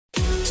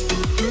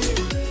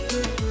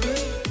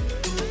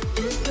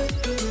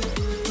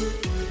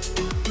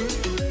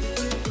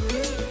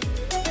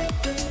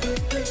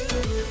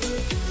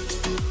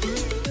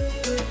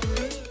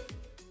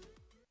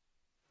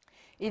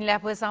Il est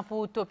présent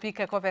pour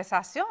topic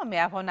conversation, mais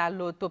avant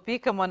l'autre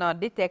topic, on a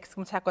des textes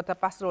comme ça quand on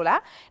passe là.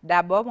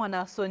 D'abord, on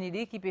a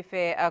Sonidi qui peut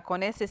faire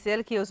connaître, c'est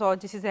celle qui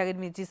aujourd'hui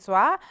 6h30 du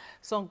soir,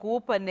 son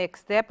groupe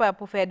Next Step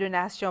pour faire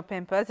donation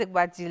Pampers et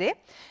Guadilé.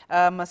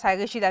 Ça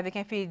réussit avec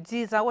un fille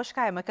 10 ans, qui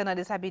a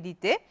des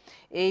disabilités.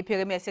 Et puis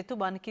remercier tout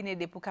le monde qui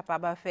est pour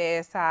capable de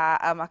faire sa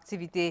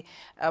activité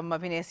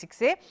venir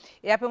succès.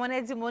 Et après, on a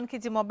dit monde qui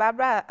dit mon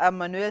Barbara,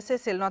 Manuel,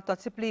 c'est notre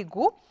petit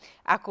goût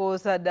à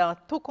cause de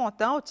tout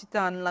content au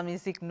titan de la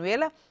musique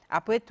Noël.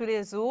 Après tous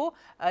les jours,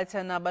 c'est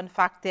un bon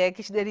facteur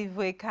qui se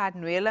délivre carte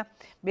Noël.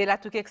 Mais là,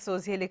 tout quelque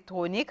chose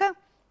électronique.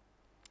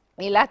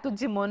 Et là, tout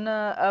le monde,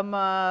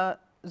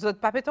 autres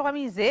pas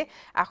autorisés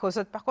à cause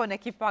de par contre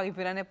qui peut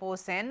arriver l'année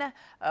prochaine.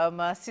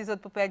 Si autres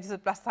pour perdre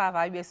autres places de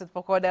travail, bien sûr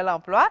pour de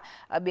l'emploi,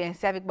 bien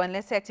c'est avec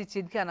bonne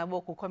certitude qu'il y en a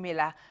beaucoup comme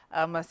là.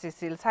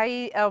 Cécile, ça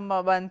y est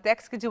bon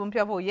texte que je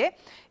peux envoyer.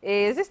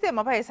 Et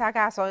justement, par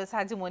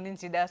ça dit mon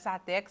dit dans sa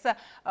texte,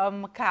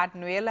 carte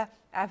Noël.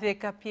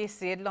 Avec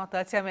PC de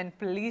l'entretien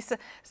plus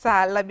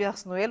ça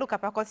l'ambiance Noël ou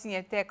capable continuer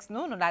le texte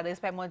nous l'adresse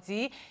par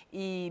dit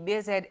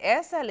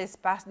IBZS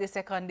l'espace de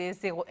 52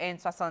 01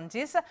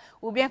 70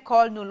 ou bien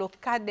call nous le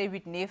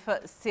 489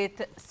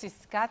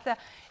 764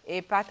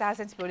 et partage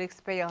un petit peu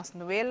l'expérience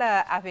Noël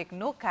avec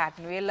nous carte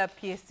Noël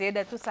PC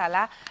de tout ça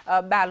là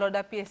ballon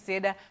de PC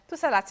de tout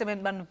ça là c'est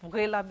une bonne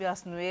vraie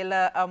l'ambiance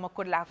Noël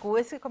code la cour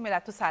c'est comme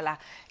là tout ça là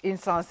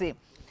insensé.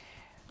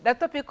 Dans le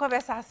topic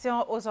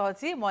conversation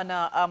aujourd'hui, on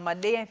a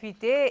des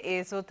invités et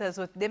les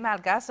autres des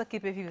Malagassy qui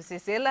peuvent vivre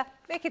Sesel,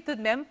 mais qui tout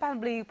de même pas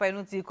oublier pour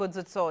nous dire qu'ils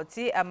sont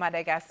sortis à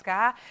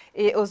Madagascar.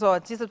 Et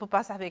aujourd'hui, je peux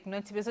passer avec nous un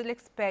petit peu de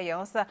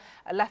l'expérience,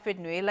 la fête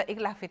de Noël et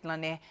la fête de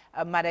l'année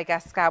à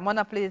Madagascar. Mon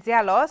plaisir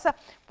alors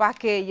pour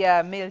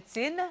accueillir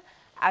Meltine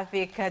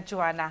avec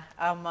Joanna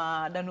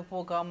dans nos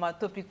programmes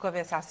topic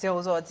conversation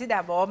aujourd'hui.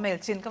 D'abord,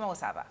 Meltine, comment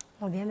ça va?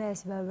 Bien,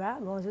 merci Barbara.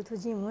 Bonjour tout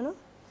le monde.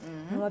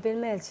 Je m'appelle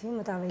Meltine,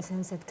 je travaille sur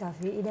cette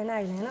café. Il est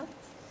là.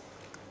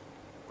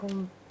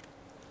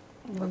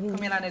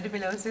 Combien d'années depuis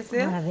là au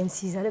Sesel?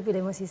 26 ans depuis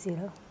là au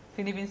Sesel.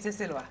 Philippine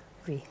Seselois?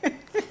 Oui.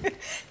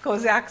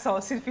 Cause accent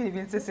sur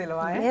Philippine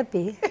Seselois, hein?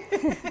 Oui.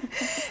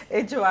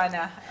 Et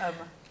Joanna?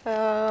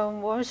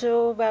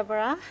 Bonjour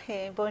Barbara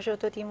et bonjour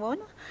tout le monde.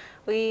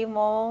 Oui,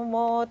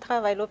 mon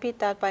travail à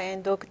l'hôpital par un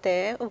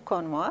docteur ou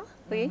comme moi.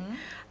 Oui.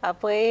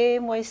 Après,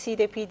 moi ici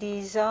depuis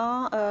 10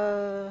 ans.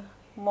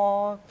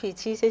 Mon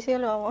petit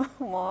Sesel,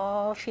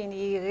 moi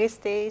fini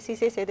rester ici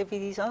Sesel depuis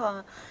 10 ans.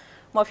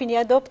 Moi fini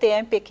adopter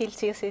un petit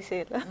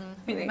Sesel.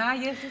 Fini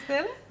marié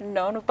Sesel?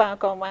 Non, nous pas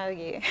encore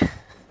mariés.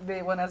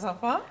 Mais on a des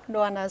enfants? Nous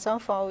on a des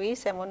enfants, oui,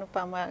 c'est moi nous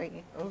pas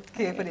mariés.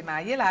 Ok, pour les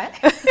marier là.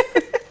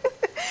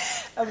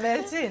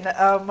 Meltine,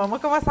 maman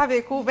commence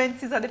avec vous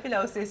 26 ans depuis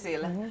là au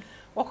Sesel.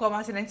 On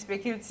commence un petit peu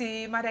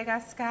culture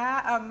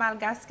Madagascar,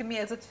 Malagassy,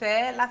 mais les autres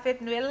fait la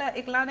fête Noël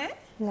et l'année?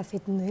 La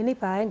fête Noël n'est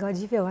pas une grande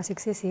différence avec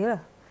Sesel.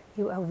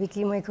 Avec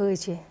qui moi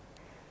chrétien.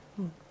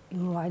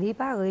 Moi aller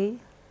pareil.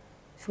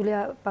 Sur les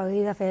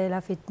pareil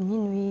la fête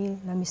minuit,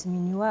 la messe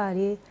minuit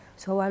aller,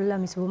 soit la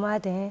messe au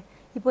matin,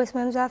 il peut se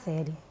même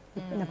affaire.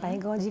 Il n'a pas une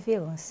grande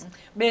différence.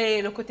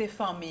 Mais le côté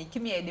famille, qui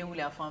m'y a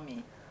déroulé en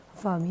famille?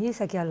 Famille,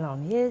 ça qui a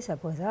l'ennui, ça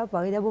pour ça,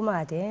 pareil d'abord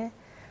matin.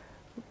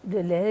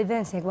 Le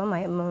 25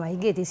 maman il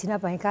guette si n'a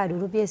pas un cadeau,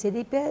 le pied c'est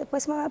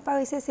presque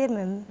pareil c'est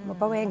même,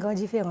 pas une grande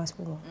différence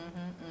pour moi.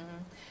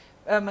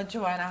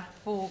 Joanna,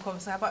 pour comme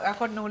ça,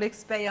 raconte-nous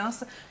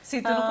l'expérience.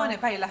 Si tu ne connais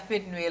pas la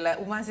fête de Noël,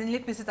 imagine les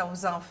petits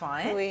aux enfants,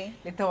 hein? Oui.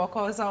 Les temps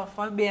encore aux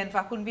enfants, bien,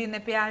 fois qu'on vient un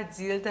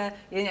adulte,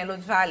 il y a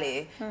l'autre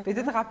vallée.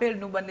 Peut-être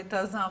rappelle-nous, les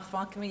temps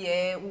enfants qui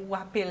est ou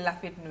appelle la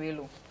fête de Noël.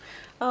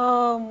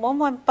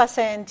 Moi, j'ai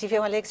passé une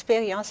différente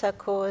expérience à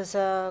cause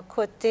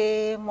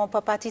côté mon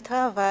papa qui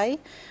travaille,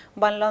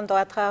 dans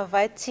l'endroit de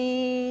travail,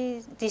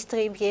 qui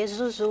distribue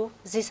zouzou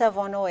juste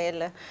avant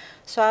Noël.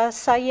 Soit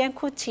ça y est une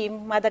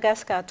coutume,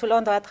 Madagascar, tout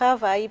l'endroit de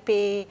travail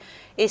peut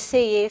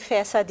essayer de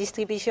faire sa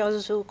distribution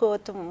zouzou,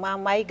 quand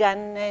maman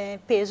gagne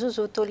paye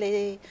zouzou tout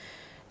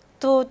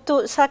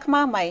chaque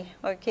maman,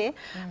 ok?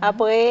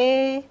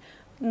 Après,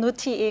 nous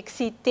sommes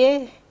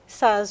excités,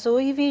 ça zouzou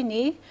est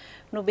venu.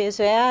 Nous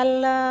besoin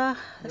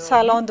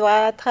à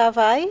l'endroit de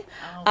travail,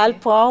 à le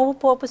prendre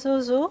pour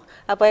zouzou,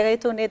 après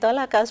retourner dans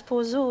la case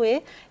pour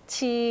jouer.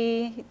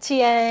 C'est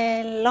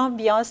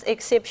l'ambiance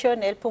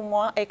exceptionnelle pour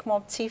moi avec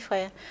mon petit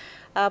frère.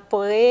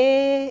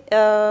 Après,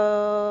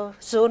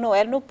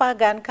 Noël, nous pas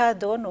gagne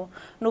cadeau,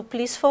 nous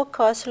plus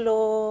focus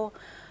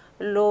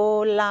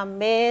la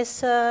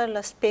messe,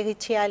 la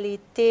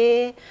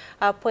spiritualité.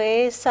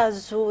 Après, ça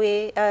joue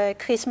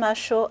Christmas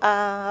show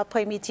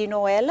après-midi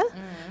Noël.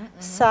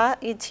 Ça,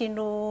 c'est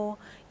une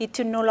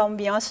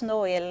l'ambiance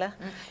Noël.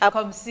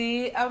 Comme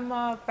si,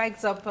 par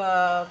exemple,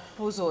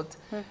 pour les autres,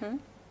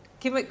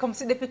 comme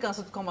si depuis quand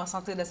tu commences à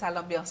entrer dans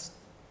l'ambiance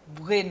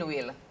vraie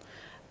Noël?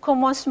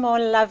 Commencement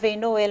la veille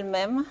Noël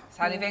même.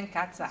 Ça les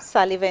 24, ça?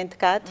 Ça les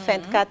 24.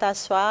 24 à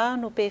soir,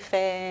 nous pouvons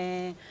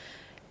faire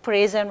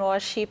praise and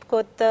worship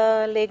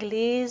côté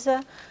l'église.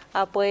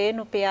 Après,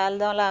 nous pouvons aller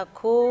dans la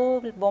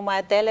cour. Bon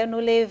matin, nous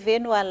lever,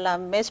 nous allons à la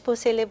messe pour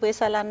célébrer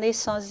ça, la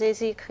naissance de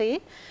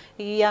Jésus-Christ.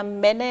 Il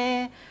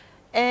amène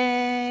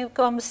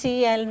comme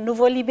si une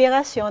nouvelle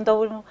libération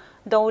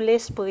dans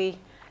l'esprit.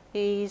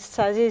 Et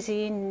ça, Jésus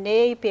est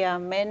né, il peut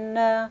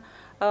amener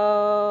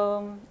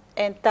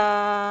un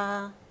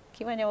tas,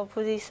 qui va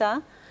nous dire ça?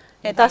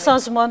 Un tas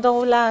changement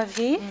dans la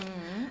vie.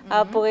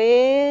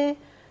 Après,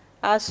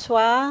 à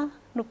soir,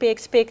 nous pouvons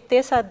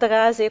expecter ça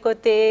draser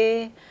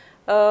côté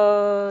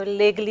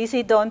l'église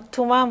et dans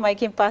tout le monde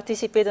qui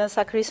participe dans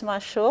sa Christmas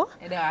show.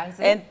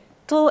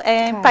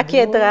 Un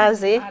paquet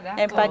drasé,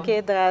 un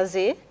paquet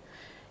drasé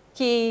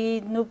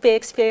qui nous peut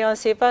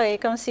expérimenter pareil,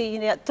 comme si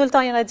tout le temps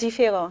il y en a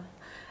différent.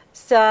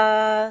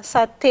 Ça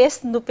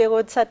teste, nous peut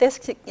ça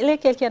teste, il y a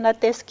quelqu'un qui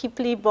teste qui est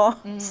plus bon.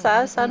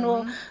 Ça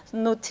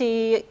nous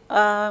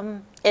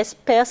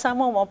espère un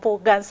moment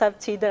pour gagner sa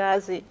petite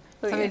drasé.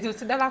 Ça veut dire que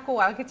c'est dans la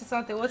chorale que tu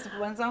sentais aussi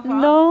pour les enfants?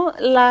 Non,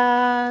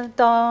 là,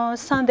 dans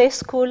Sunday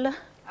School.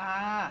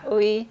 Ah.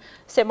 Oui,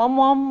 c'est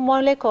mon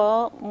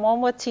l'école,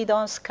 moi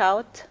dans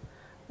Scout.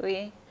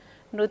 Oui,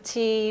 nous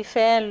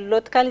fait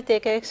l'autre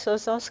qualité quelque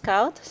chose dans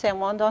Scout. C'est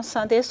moi dans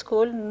Sunday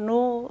School,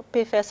 nous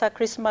pouvons faire sa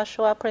Christmas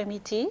show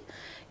après-midi,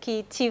 qui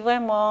est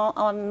vraiment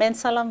emmène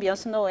ça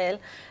l'ambiance Noël.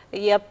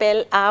 Il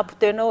appelle arbre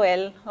de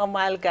Noël en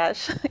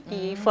malgache,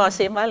 en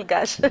français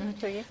malgache.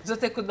 Je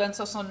t'écoute bonne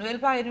chanson Noël,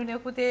 par nous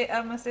écouter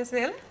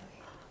Sesel?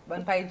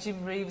 Bonne par Jim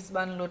Reeves,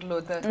 bonne l'autre.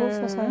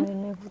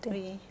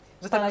 Oui.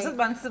 Je t'ai dit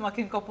bonne c'est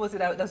qui compose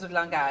dans notre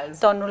langage.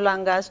 Dans nos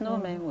langages, non,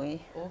 mais oui.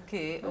 Ok.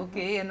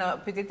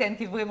 Peut-être un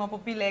qui est vraiment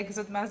populaire que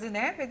vous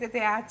imaginez, peut-être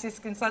un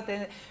artiste qui ne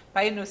sentait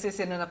pas nous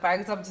Sesel, par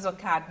exemple, disons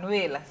Carte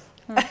Noël.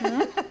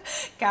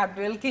 Carte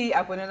Noël qui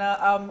a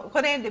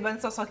connaît des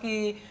bonnes chansons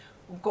qui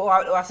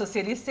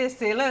associé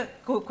Sesel,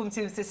 comme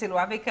si Sesel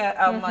avec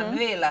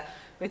Manuel,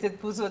 peut-être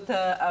pour vous autres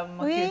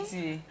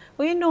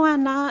oui, nous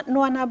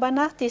avons un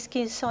artiste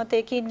qui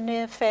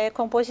fait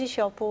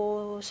composition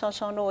pour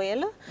chanson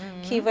Noël,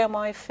 qui est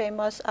vraiment un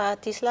fameux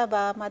artiste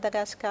là-bas à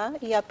Madagascar.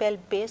 Il s'appelle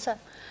Bessa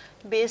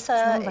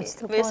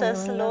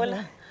Slola.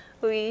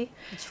 Oui,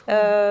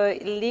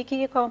 lui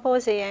qui a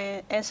composé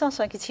une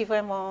chanson qui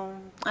vraiment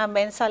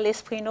amène ça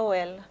l'esprit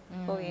Noël.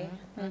 Oui.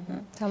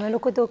 Ça m'a le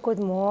côté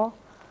de moi.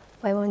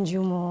 Pai manju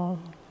mo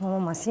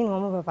masih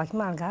mo papa ki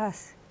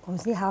malgas comme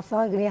si half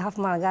anglais half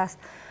malgas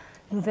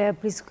nous fait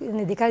plus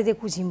ne décalé de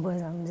cuisine par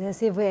exemple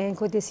c'est vrai un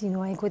côté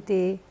sino un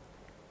côté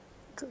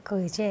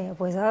chrétien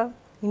pour ça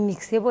il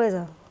mixé pour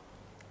ça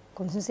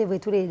comme si c'est vrai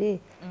tous les deux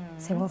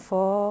c'est mon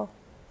fort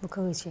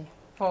chrétien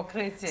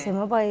c'est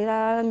moi pas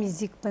la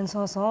musique une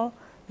chanson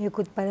mais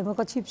écoute pas les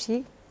quand tu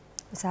petit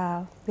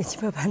ça petit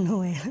papa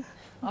Noël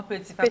un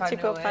petit papa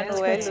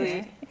Noël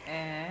oui.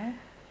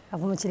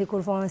 Avant de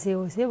l'école française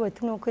aussi,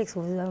 tout le monde quelque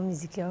chose dans la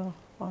musique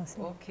française.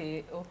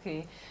 Ok.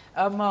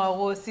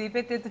 Aussi,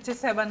 peut-être tu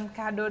sais un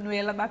cadeau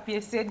Noël à ma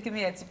pièce qui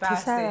m'est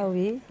passé. Ça,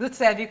 oui. Vous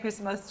savez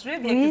Christmas tree,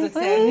 bien que vous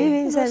savez.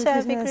 Oui, vous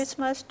savez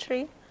Christmas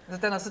tree. Vous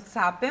avez un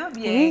sapin,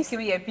 bien qui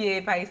m'est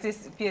pied par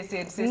pièce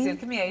Cécile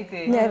qui m'est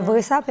été. Un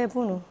vrai sapin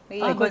pour nous.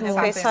 Oui, un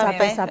vrai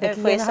sapin.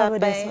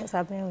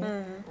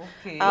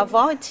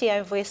 Avant, il y a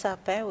un vrai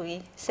sapin,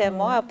 oui. C'est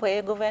moi, après,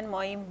 le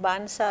gouvernement, il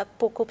banne ça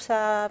pour couper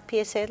sa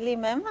pièce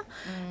lui-même.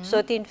 So,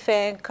 il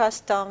fait un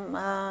custom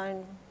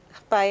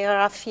par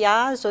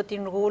raffia, so,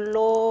 il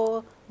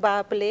rouleau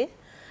bâblé.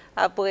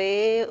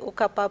 Après, on est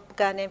capable de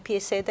gagner une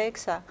pièce avec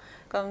ça,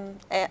 comme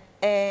un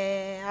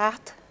art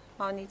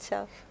en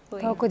itself.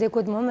 Quand on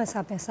écoute moi,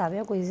 ça pense ça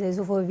bien, que les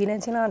ouvriers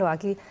viennent là,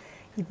 qui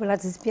ils peuvent la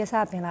pièce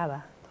ça peine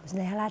là-bas. Comme si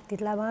la tête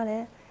là-bas,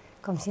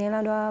 comme si un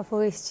endroit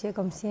forestier,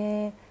 comme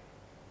si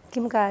qui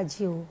me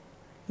dit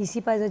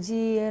ici par exemple,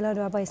 un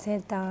endroit par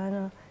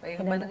Saint-Anne.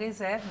 Une bonne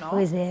réserve, non?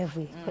 Réserve,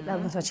 oui. Là,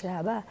 on sortit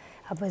là-bas.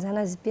 Après ça, on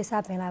a pièce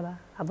ça peine là-bas.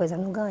 Après ça,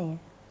 nous gagnons.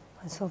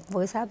 On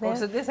voit ça peine. On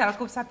se dit ça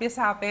coupe ça pièce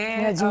ça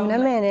peine. On dit on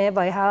amène,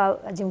 bah,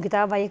 dit on qui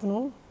travaille avec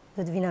nous,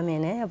 je viens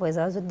amener. Après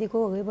ça, je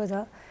décore, après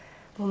ça.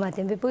 Mon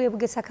matin, je peux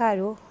pour ça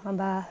caro, on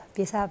va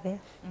pièce à pain.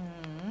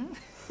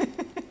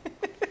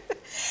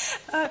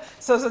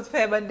 So, je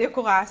fais une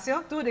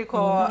décoration, tout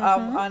décor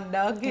en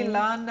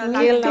guirlande,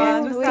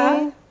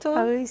 tout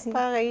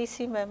pareil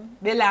ici même.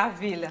 Mais la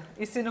ville,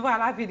 ici nous voyons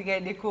la ville qui est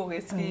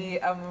décorée, ce qui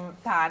est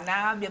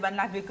Tana, bien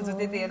la ville que vous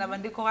étiez dans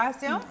une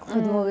décoration.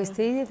 Quand moi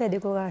rester, faire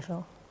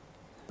décoration.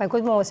 Par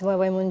contre, moi aussi, moi,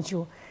 mon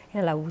Dieu, il y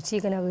a la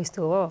boutique, il y a le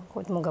restaurant,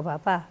 quand mon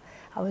papa,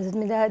 après, je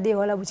mets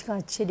dehors la boutique en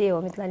chez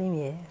dehors, mettre la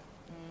lumière.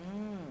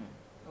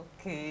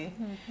 Ok.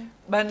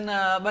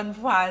 Bon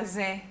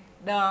voisin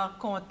dans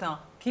content.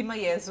 Qui m'a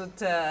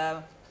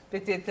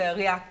peut-être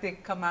réacté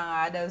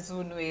camarade à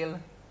Noël?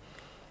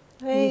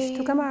 Oui,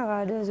 tout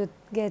camarade, je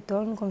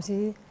guetton comme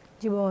si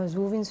du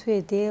bonjour, vient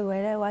souhaiter,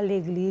 voilà, à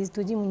l'église,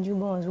 tout le monde dit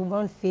bonjour,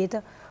 bonne fête,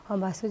 en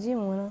bas tout le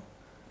monde.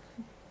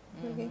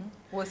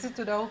 Aussi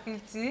tout dans le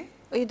culti?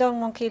 Oui, dans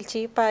mon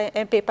culti,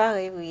 un peu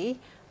pareil, oui.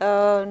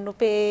 Nous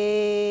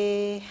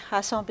pouvons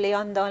assembler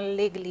dans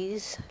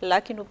l'église, là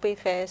que nous pouvons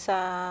faire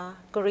ça,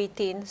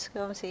 greetings,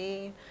 comme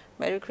si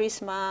Merry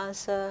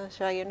Christmas,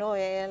 Joyeux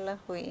Noël,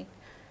 oui.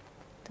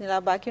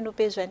 là-bas qui nous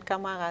besoin de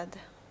camarades.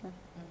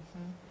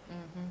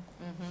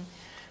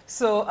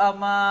 So,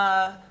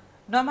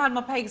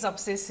 normalement, par exemple,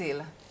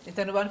 Cécile, est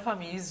une bonne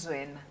famille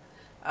jeune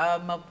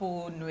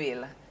pour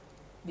Noël.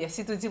 Bien,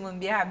 si tout le monde est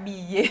bien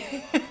habillé,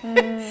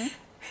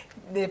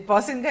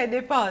 dépenser une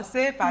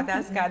dépenser,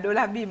 partage cadeau,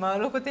 l'habillement,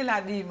 le côté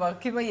l'habillement,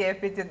 qui va y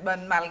avoir peut-être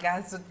bonne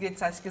malgasse,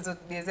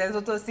 les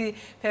autres aussi,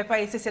 fait pas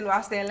ici, c'est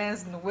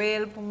le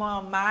Noël pour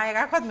moi,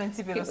 raconte-moi un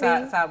petit peu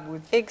ça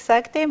bout.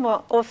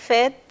 Exactement. Au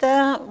fait,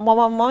 mon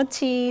maman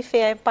qui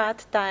fait un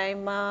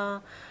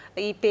part-time,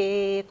 il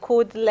peut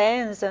coudre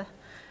lens.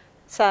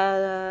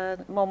 Ça,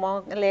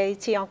 maman, elle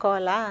est encore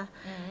là.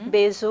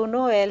 Besoin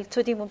Noël,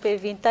 tout le monde peut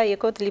venir tailler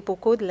contre les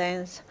beaucoup de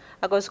lens.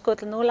 À cause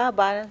que nous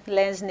là-bas,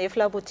 lens neuf,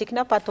 la boutique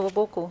n'a pas trop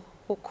beaucoup.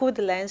 Beaucoup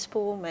de lens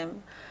pour vous-même.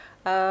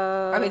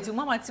 Avec du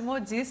moment, tu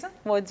modiste?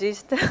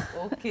 Modiste.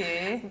 Ok.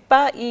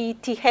 Pas, il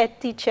head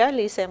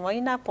teacher, c'est moi,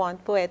 il n'apprend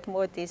pour être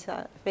modiste.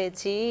 Ça veut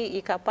dire, il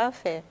est capable de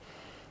faire.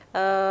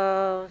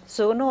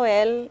 Sur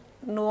Noël,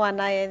 nous avons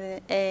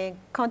une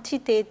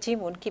quantité de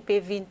monde qui peut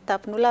venir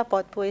taper nous la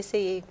porte pour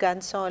essayer de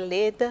gagner son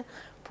l'aide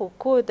pour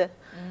coudre.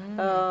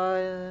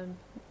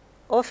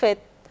 En fait,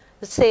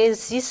 c'est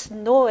juste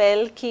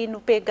Noël qui nous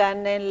peut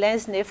gagner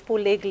lens neuf pour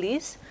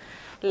l'église.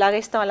 Le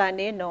restant de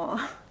l'année, non.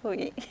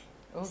 Oui.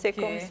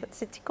 Okay.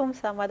 C'est comme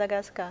ça,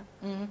 Madagascar.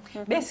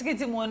 Mais est-ce que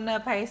du monde,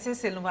 par ici,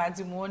 c'est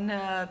du monde,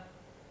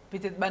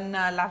 peut-être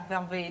la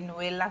veille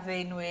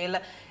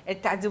Noël, et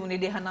t'as dit qu'on est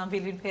déjà en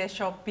ville, faire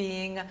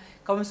shopping,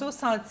 comme ça, vous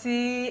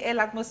sentez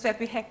l'atmosphère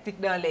plus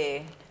hectique dans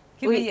l'air.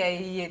 Qui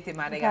y était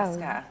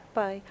Madagascar?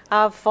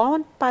 Avant,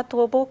 pas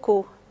trop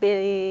beaucoup.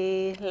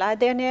 Mais la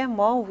dernière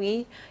mois,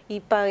 oui,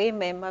 il paraît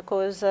même à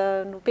cause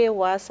nous pouvons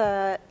voir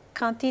sa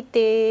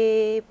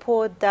quantité de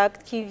produits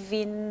qui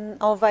viennent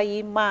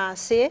envahir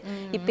marché,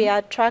 il peut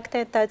attirer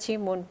un tas de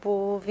monde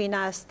pour venir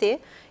acheter.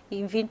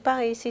 Ils viennent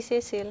pareil ici,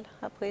 Cécile,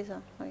 à présent.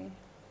 Oui.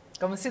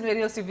 Comme si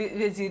nous aussi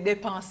dire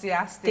dépenser,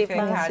 acheter,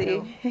 faire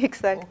cadeau.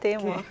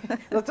 Exactement.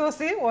 Okay. Toi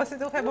aussi,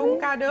 tu fais bon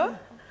cadeau?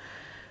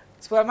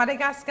 Pour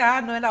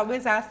Madagascar, nous avons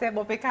besoin d'acheter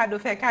bon cadeau,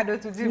 faire cadeau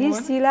tout le monde.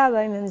 Ici,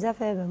 là-bas, même ça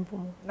fait même pour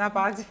moi. N'a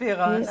pas de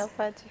différence. N'a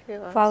pas de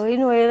différence. Pareil,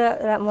 Noël,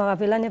 je me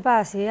rappelle l'année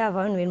passée,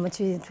 avant Noël, moi,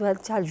 tu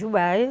as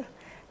joué,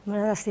 je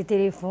me acheté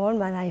téléphone,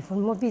 mon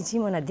iPhone, mon petit,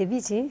 mon a deux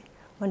petits,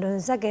 je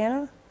donne ça,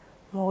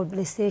 mon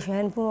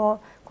PlayStation, pour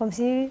comme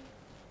si,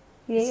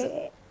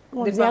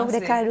 on faisait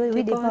des cadeaux,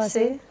 oui,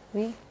 dépenser.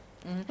 Oui.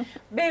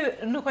 Mais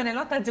nous connaissons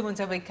l'autre dit, on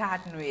a une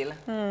carte Noël.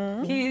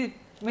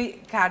 Mais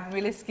carte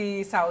Noël, est-ce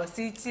que ça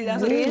aussi,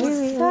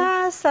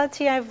 ça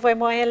tient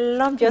vraiment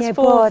l'ambiance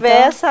pour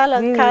faire ça,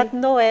 la carte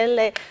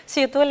Noël.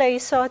 Surtout les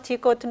sorties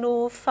quand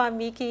nos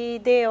familles qui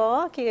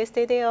dehors, qui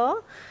restent dehors.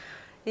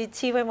 Il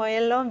tient vraiment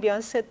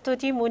l'ambiance. Tout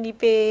le monde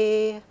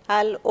peut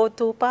aller au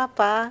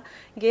papa,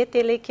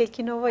 guetter les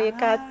qui nous voient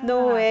carte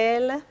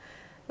Noël.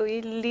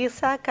 Oui, lire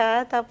sa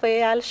carte,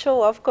 après aller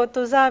show off contre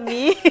nos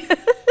amis.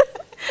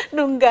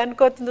 Nous gagnons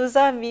contre nos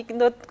amis,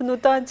 nos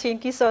tantes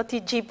qui sortent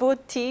de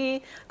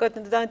Djibouti, contre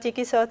nos tantes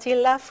qui sortent de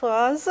la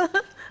France.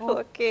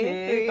 Ok.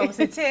 Oui. Comme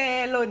si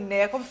c'était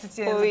l'honneur, comme si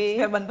c'était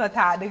une bonne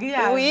patate.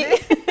 Oui.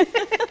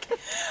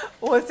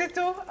 Aussi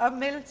tout,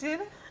 Meltine?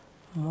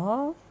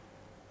 Moi?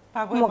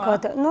 Pas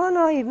vraiment?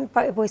 Non, il n'y a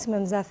pas les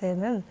mêmes affaires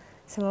même.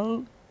 C'est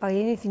même pas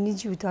fini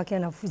du tout qui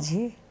a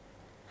foutu.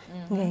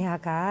 Il y a une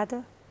carte.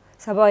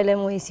 Ça va aller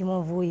moi ici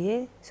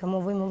m'envoyer. Ça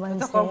m'envoie mon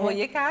bannière. Tu as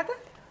envoyé carte?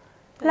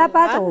 La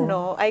pâte?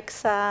 Non, avec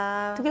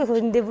ça. Tout quelque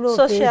chose de développé.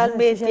 Social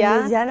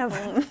media.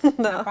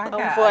 Non,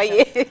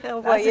 envoyer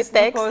texte.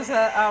 Parce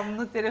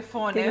nous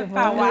téléphonons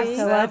par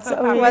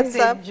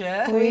WhatsApp.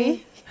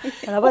 Oui.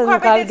 Pourquoi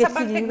peut-être ça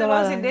va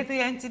technologie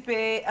détruire un petit peu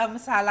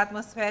ça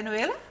l'atmosphère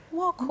Noël?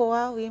 Moi,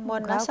 quoi, oui, moi,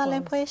 on a ça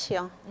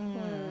l'impression.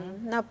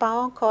 N'a pas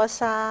encore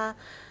ça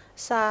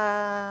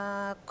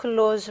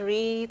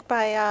closerie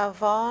pareil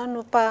avant,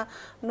 nous pas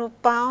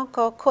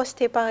encore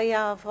costé pareil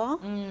avant,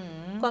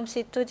 comme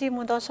si tout le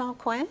monde dans son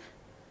coin.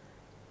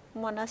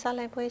 Moi, on a ça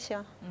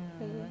l'impression.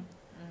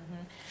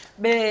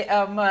 Mais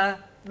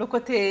le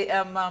côté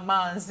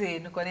manger,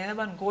 nous connaissons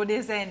un gros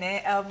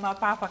déjeuner,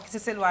 parfois qui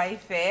c'est le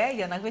faire, il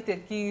y en a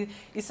peut-être qui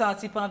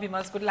sentent pas envie de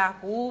manger de la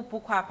cour,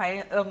 pourquoi pas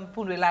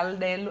pour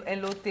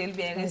l'hôtel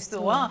bien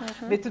restaurant,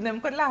 mais tout de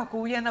même que la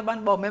cour, il y en a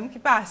bon même qui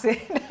passe dans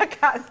la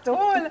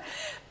casserole,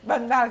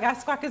 bon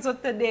malgasse quoi que les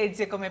autres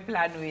dédiés comme un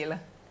plat Noël.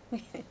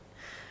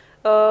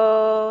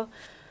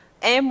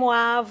 Un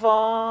mois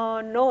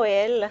avant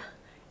Noël,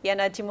 il y en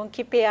a des gens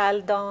qui peuvent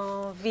aller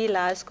dans le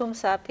village comme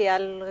ça, peuvent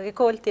aller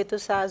récolter tout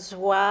ça,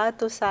 joie,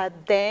 tout ça,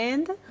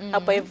 dinde,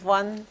 après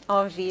vendre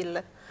en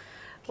ville.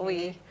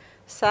 Oui,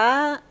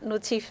 ça, nous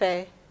t'y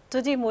fait.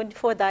 Tout le monde,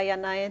 il y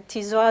en a un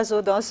petit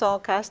oiseau dans son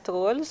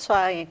casserole,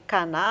 soit un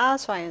canard,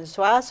 soit un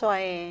oie, soit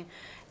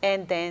un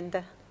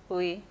dinde.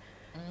 Oui.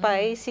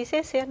 Pareil, si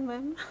c'est ça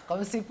même.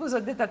 Comme si pour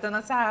eux,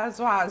 t'attends ça,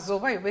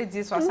 oiseau, il veut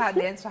dire soit ça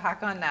dinde, soit un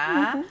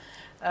canard.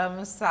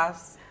 Ça,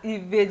 il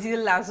veut dire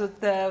la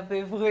autres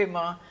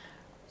vraiment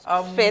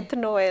fête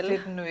Noël.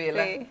 Fête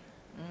Noël.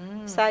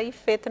 Ça, il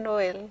fête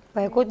Noël.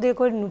 Par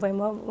contre, nous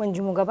vraiment,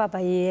 mon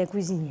papa est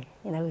cuisinier,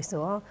 il a un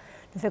restaurant.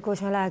 Nous faisons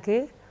cochon là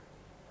que,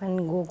 un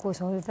gros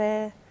cochon, nous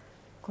faisons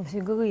comme si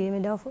grillé, mais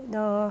dans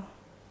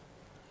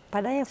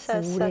pas dans un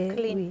four. Ça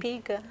clean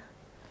pig.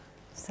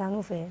 Ça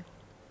nous fait.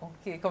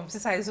 Ok, comme si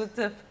ça les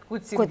autres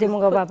coutumes. Côté mon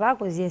papa,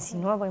 cuisine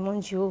sinon vraiment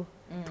Dieu.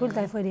 Tout le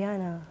temps il faut dire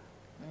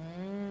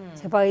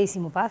c'est pareil si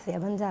mon pas faire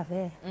bonnes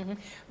affaires.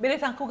 Mais les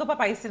temps que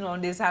papa ici non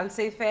des salles,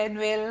 c'est faire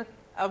Noël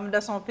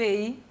dans son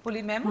pays pour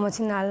lui-même. Moi je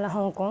suis à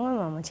Hong Kong,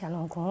 moi je suis à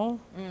Hong Kong.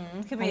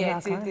 Quelle est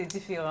la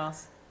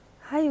différence?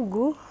 Ah, you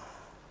go.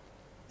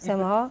 C'est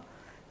marrant.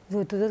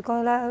 Tout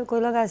quand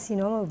la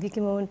sinon, vu que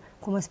mon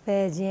commence à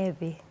perdre un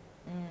peu.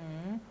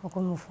 On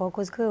commence à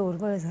cause que on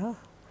va ça.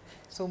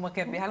 So moi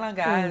qui bien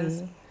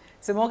langage.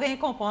 C'est moi qui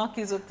comprends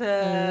qu'ils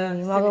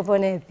autres. Moi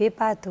comprenais peu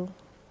partout.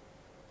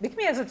 Mais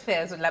comment ils autres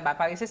font là-bas?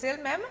 Paris c'est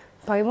elle-même?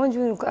 Par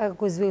exemple, à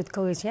cause de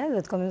chrétiens,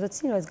 comme les autres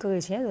sinon, les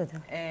chrétiens.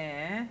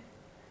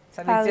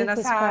 Ça veut dire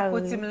que ça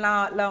coutume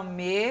la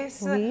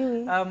messe,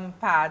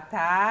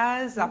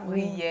 partage, la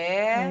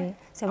prière.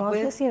 C'est moi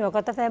aussi,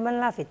 quand tu fais bonne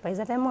la fête, par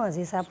exemple,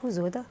 manger ça pour les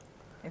autres.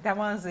 Et tu as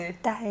mangé?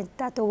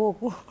 T'as tout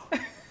beaucoup.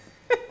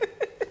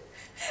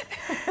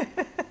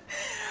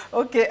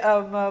 Ok,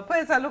 pour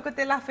ça, le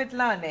côté de la fête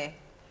l'année,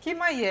 qui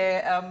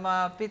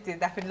m'a peut-être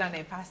la fête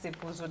l'année passée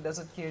pour les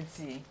autres qui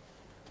dit?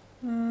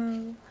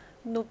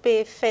 Nous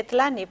pouvons faire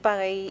l'année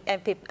pareil,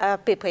 à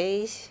peu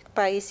près,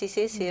 par ici,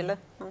 Sesel.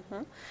 Nous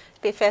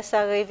pouvons faire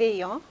ça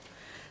réveillon.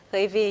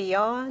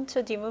 Réveillon,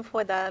 tu dis, il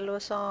faut dans le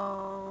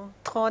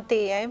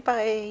 31,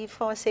 pareil,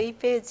 français, il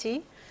peut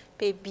dire.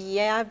 Puis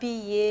bien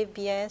habillé,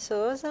 bien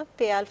chose,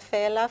 puis elle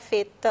fait la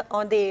fête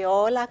en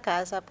dehors de la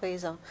case à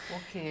présent.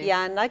 Il y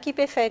en a qui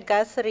peuvent faire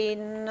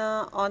gathering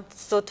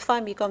entre d'autres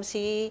familles, comme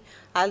si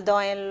elle dans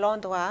un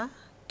endroit,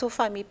 toute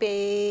famille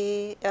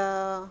peut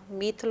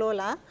mettre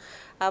là.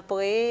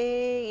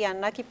 Après, il y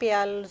en a qui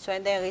peuvent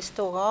joindre un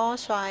restaurant,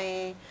 soit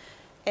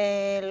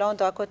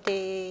l'endroit à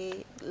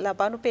côté,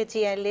 là-bas, nous peut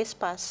dire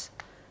l'espace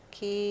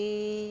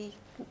qui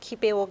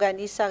peut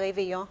organiser sa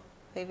réveillon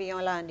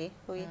l'année,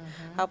 oui.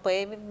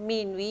 Après,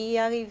 minuit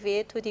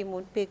arrivé, tout le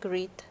monde peut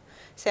greet.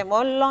 C'est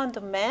mon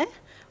lendemain, il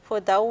faut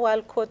d'avoir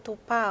le côté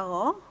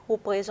parents, ou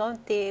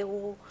présenter,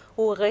 ou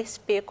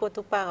respect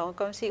côté parents,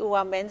 comme si on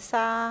amène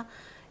ça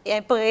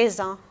un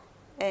présent.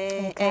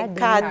 Un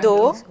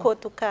cadeau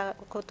côté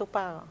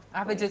parents.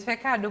 Ah, mais tu fais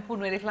cadeau pour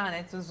nous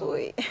réclamer toujours?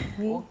 Oui.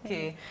 Ok.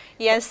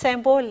 Il y a un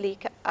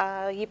symbolique.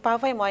 Il n'y a pas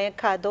vraiment un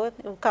cadeau.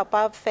 On est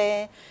capable de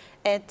faire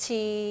un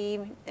petit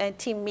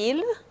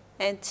mille,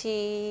 un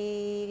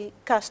petit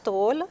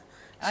casserole.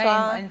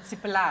 Un petit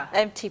plat.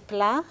 Un petit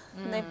plat.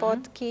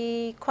 N'importe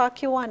qui, quoi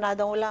qu'on a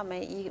dans la main,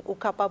 il est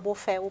capable de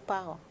faire aux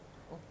parents.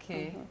 Ok,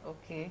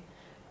 ok.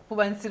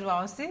 Pour une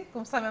Sylvain aussi,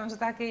 comme ça même,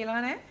 tu as accueilli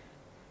l'année?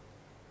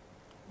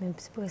 Même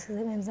si c'est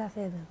les mêmes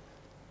affaires.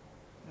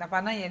 N'a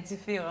pas rien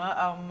différent,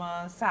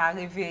 ça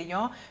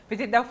réveillon.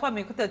 Peut-être dans la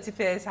famille, quand tu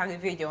fais ça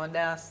réveillon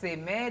dans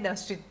semaine, dans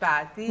street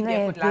party,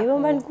 bien pour la cour. Non,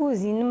 mais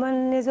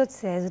cousine, les autres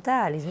 16,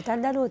 les autres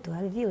dans l'auto,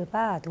 elles vivent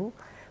partout.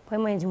 Après,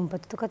 moi, je dis, pas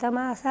tout quand tu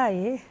as ça,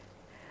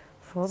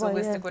 faut pas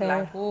rester pour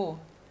la cour.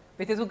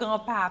 Peut-être au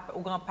grand-papa,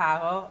 au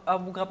grand-parent,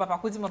 au grand-papa,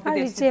 dis-moi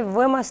peut-être. C'est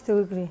vraiment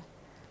strict.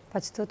 Pas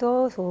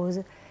tout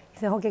chose.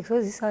 Ils font quelque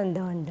chose, ils sont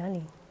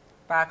dans.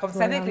 Comme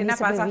ça, les n'a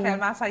pas ça faire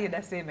massage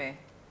dans ses mains.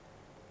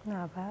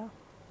 Non, pas.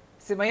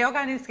 C'est moi qui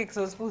organise quelque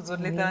chose pour vous,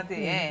 les tantes,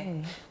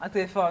 entre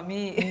les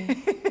familles.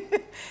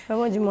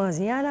 Vraiment du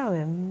manger, là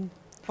même.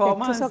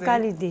 Toute sa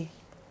qualité.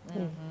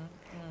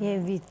 Il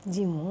invite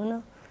du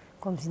monde,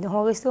 comme si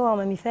dans un restaurant,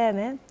 même il fait,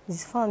 mais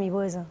 10 familles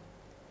présentes.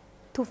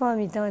 Toute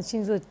famille,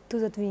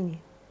 tous autres viennent.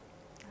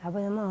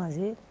 Après,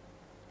 manger.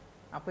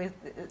 Après,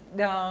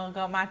 dans le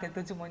grand matin,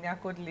 tout le monde est à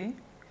côté.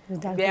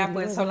 Bien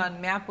après, le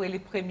lendemain, après les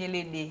premiers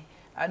l'année.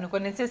 Nous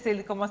connaissons,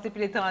 c'est commencé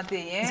depuis les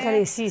 31. Jusqu'à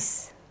les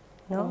 6.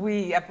 Non?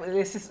 Oui, après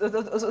les 6.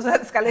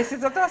 Jusqu'à les 6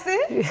 aussi?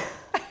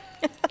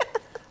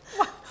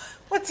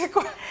 Tu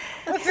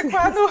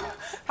crois, nous?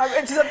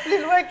 Tu es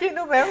plus loin que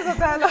nous-mêmes.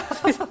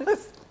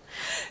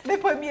 Les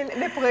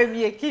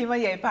premiers, qui m'a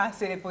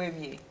passé les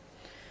premiers?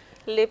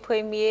 Les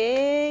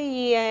premiers,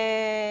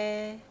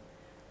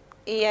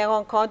 il y a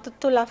rencontre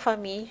toute la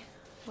famille.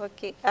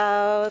 Ok.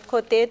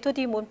 Côté, tout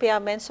le monde peut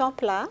amener son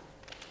plat.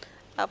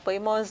 Après,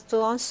 ils mangent tout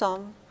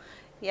ensemble.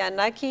 Il y en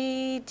a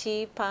qui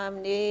disent, pas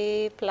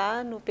amener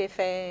plat, nous pouvons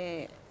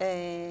faire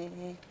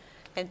une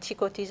petite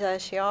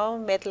cotisation,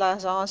 mettre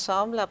l'argent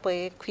ensemble,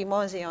 après, puis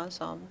manger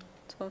ensemble.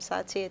 Comme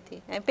ça,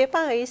 c'était un peu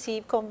pareil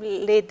ici, comme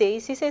l'aider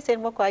ici, c'est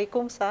seulement quoi,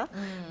 comme ça.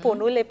 Pour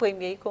nous, les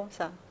premiers, comme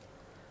ça.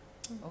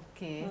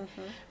 Ok.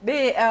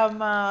 Mais,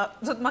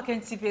 je te manque un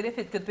petit peu le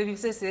fait que tu peux vivre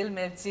Sesel,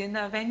 mais tu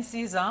as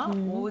 26 ans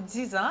ou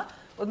 10 ans.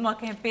 Je te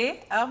manque un peu.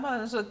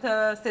 Je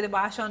te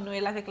célébration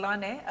Noël avec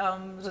l'année.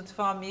 Je te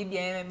famille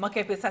bien. Manque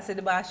un peu sa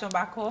célébration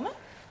back home.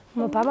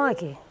 Je ne pas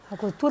manquer.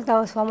 Tout le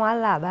temps, soit moi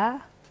là-bas,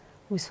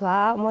 ou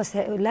soit,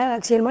 là,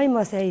 actuellement, il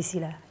m'a ici.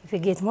 Là. Il fait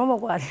guettement, moi,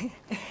 quoi.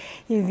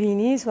 Il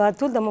vient, soit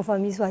toute mon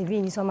famille, soit il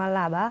vient, soit mal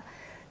là-bas.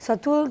 Soit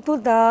tout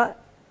le temps,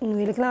 nous,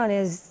 les clans,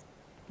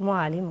 moi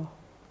aller moi.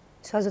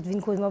 Soit autres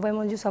viennent cause moi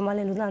vraiment du soit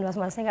mal l'autre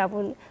soit 5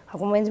 pour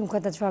comment dire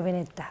quand tu vas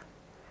venir ta.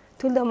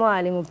 Tout le temps moi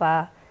aller moi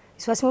pas.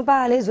 Soit si moi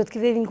pas aller les autres qui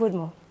viennent cause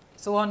moi.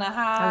 So on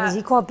a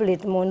Avec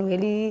complètement nous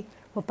eli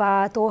moi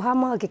pas trop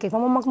hammer que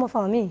comment manque ma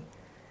famille.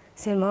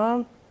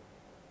 Seulement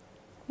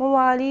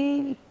moi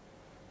aller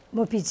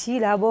mon petit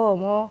là-bas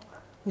moi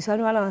nous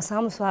sommes aller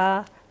ensemble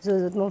soit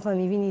mon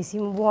famille vient ici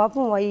bon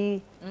pour moi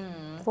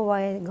pour voir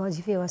une grande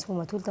différence pour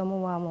moi tout le temps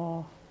moi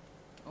mon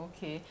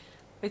OK.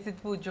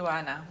 Petite pour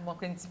Joanna, mon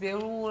principe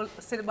ou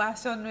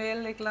célébration Noël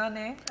avec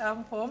l'année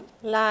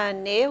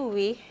L'année,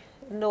 oui.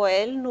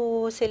 Noël,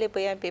 nous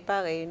célébrons un peu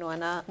pareil. Nous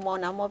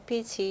avons mon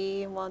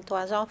petit, mon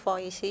 3 enfants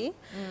ici.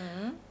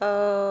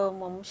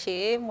 Mon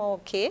chéri, mon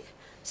OK.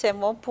 C'est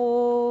mon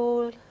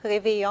pour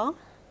réveillon.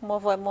 Moi,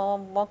 vraiment,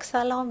 manque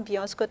ça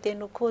l'ambiance côté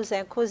nos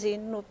cousins,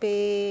 cousines, nous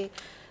pouvons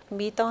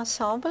mettre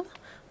ensemble.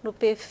 Nous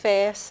pouvons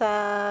faire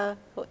ça,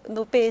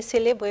 nous pouvons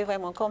célébrer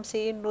vraiment comme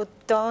si nous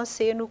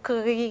danser, nous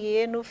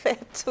crier, nous faire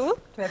tout.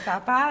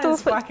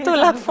 Toute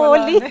la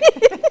folie.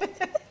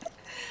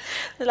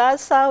 Là,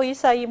 ça, oui,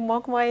 ça, il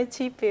manque moi un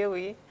petit peu,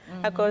 oui.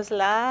 À cause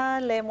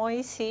là, les mois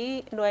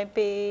ici, nous un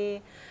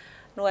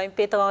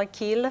peu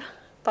tranquille.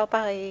 Pas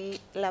pareil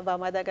là-bas à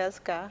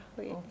Madagascar,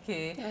 oui. OK.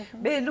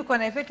 Mais nous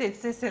connaissons peut-être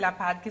c'est la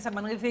part qui ça m'a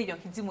réveillé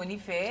qui dit mon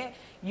fait.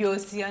 Il y a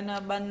aussi un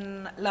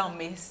bon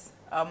l'ambiance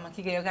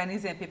qui est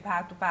organisé un peu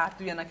partout.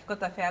 Il y en a qui quand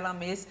fait la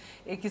messe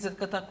et qui sont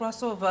quand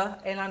crossover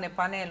et là n'est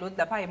pas l'autre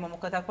d'après moment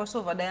quand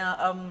crossover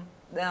dans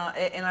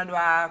un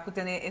doit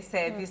coûter un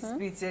service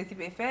spirituel qui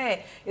peut faire.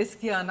 Est-ce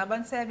qu'il y a un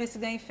bon service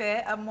qui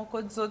fait à mon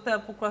côté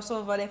pour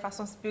crossover de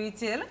façon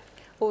spirituelle?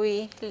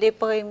 Oui, les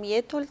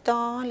premiers tout le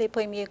temps, les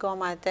premiers grands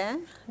matins,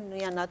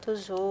 il y en a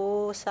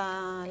toujours ça,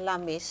 la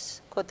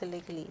messe côté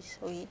l'église,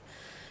 oui.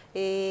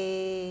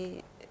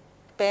 Et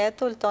Père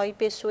tout le temps, il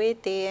peut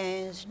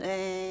souhaiter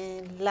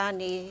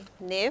l'année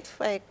neuve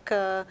avec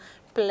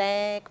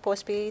plein de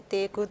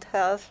prospérité, good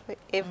health,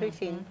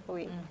 everything,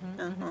 oui.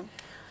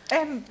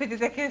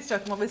 Petite question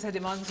que je me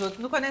demande,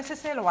 nous connaissons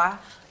ces lois,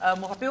 je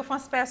me rappelle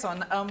France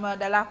personne,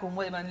 dans la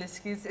commune,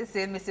 je me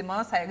dis mais c'est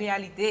la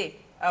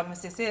réalité,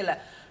 c'est celle.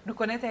 Nous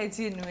connaissons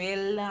dit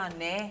Noël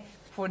l'année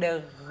pour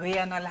de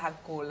rien dans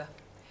l'alcool.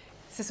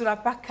 C'est cela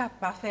pas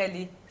capable de faire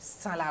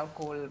sans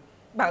l'alcool.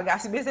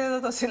 Malagassy, mais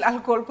c'est aussi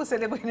l'alcool pour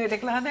célébrer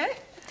l'année?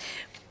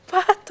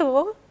 Pas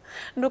trop.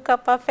 Nous sommes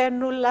capables de faire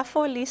nous la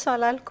folie sans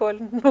l'alcool.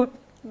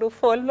 Nous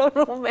follons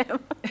nous-mêmes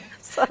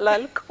sans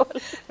l'alcool.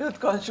 Nous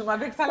consommons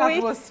avec ça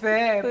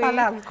l'atmosphère, pas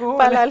l'alcool.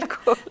 Pas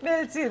l'alcool.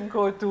 Mais c'est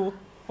tout.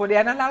 Faut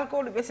dire dans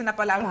l'alcool, mais ce n'est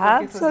pas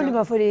l'alcool.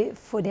 Absolument,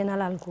 faut dire dans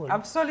l'alcool.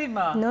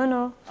 Absolument. Non,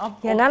 non.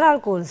 Il y a dans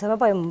l'alcool, ça ne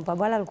va pas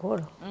boire l'alcool.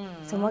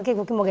 C'est moi qui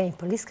me gagne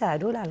plus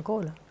cadeau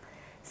l'alcool.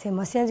 C'est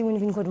moi si je viens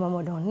de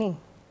me donner.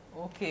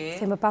 OK.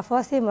 C'est pas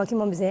forcément qui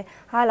me disait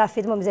la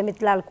fête me disait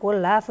mettre l'alcool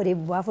là, faut des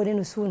boire, faut des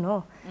nous sous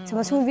non. C'est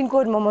moi si je viens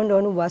de me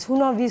donner boire, sous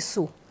non vie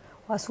sous.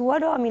 Wa sous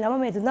dormir là, me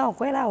mettre dans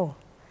quoi là.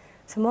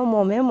 C'est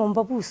moi même mon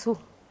pas pour sous.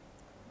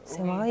 C'est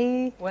moi.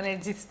 On est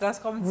distance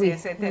comme c'est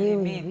certaines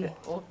limites.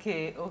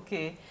 OK.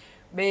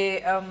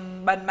 Mais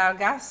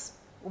Malagassy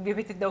ou bien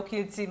peut-être dans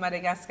le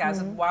Madagascar,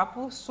 vous boire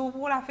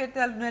pour la fête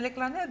de Noël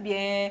l'année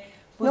bien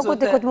pour non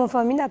côté mon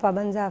famille n'a pas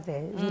bonne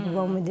affaire. Je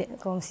dois me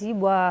comme si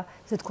boire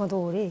je te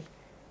contrôler.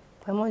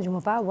 Vraiment je me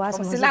pas boire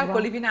c'est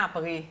l'alcool il vient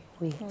après.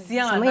 Oui. Si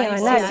on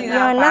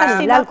a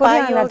l'alcool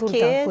il y en a tout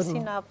le temps. Si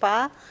n'a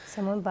pas,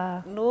 c'est même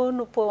pas.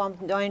 Nous pouvons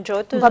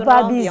enjoy tout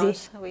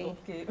l'ambiance. Oui.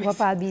 On va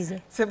pas abuser.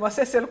 C'est moi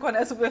c'est celle qu'on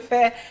est peut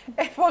faire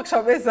effort que je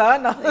fais ça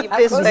non. Il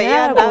peut se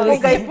faire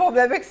un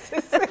problème avec ça.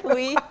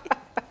 Oui.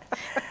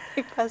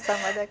 Il passe à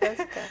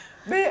Madagascar.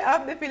 Mais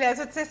depuis les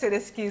autres c'est les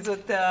skis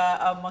autres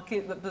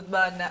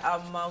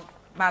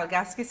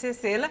Malagassy qui c'est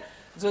celle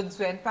je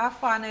ne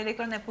parfois on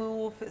est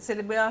pour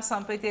célébrer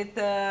ensemble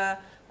peut-être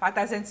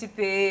partager un petit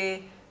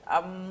peu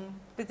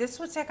peut-être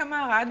soutien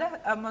camarades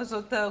aux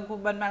autres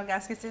groupes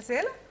Malagassy qui c'est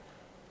celle.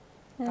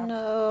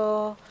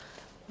 Non.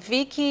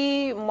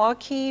 Vicky, moi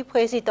qui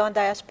président de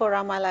la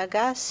diaspora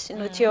Malagassy,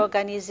 nous avons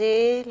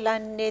organisé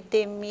l'année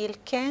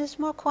 2015,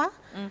 je crois,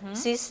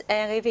 c'est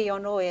un réveillon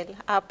Noël.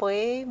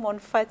 Après, mon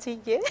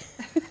fatigué,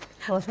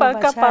 pas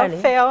capable de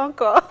faire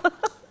encore.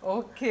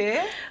 OK.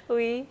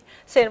 Oui,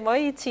 seulement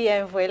il y a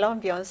une vraie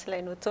ambiance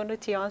là. Nous tous nous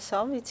sommes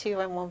ensemble, c'est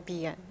vraiment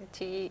bien.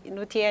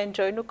 Nous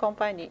enjoyons nos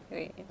compagnies.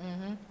 Oui.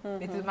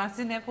 Et tu m'as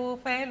pour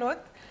faire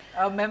l'autre.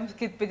 Même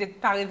que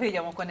peut-être pas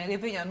réveillon, on connaît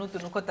réveillon,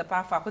 nous côté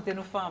parfois côté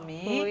nos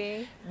familles.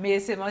 Oui.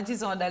 Mais c'est moi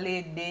disons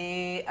d'aller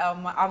des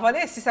avant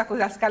si ça cause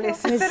escalader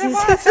c'est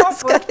célébration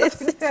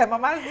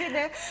maman dit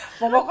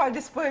maman quand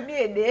dis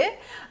premier aider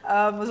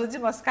nous dit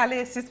moi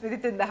escalader si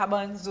peut-être dans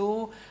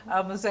Habanzo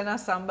nous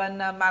ensemble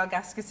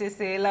Malagassy que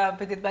c'est là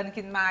peut-être ban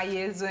qui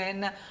mailler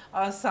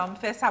ensemble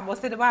faire ça bon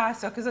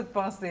célébration que vous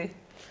pensez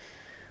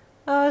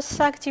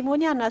ça que tu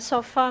a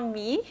sa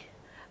famille.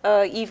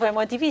 Il est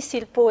vraiment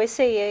difficile pour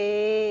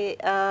essayer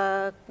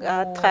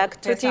d'attraper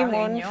tout le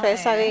monde, faire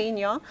sa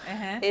réunion.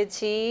 Et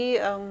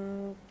il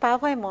pas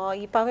vraiment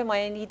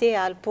un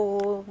idéal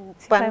pour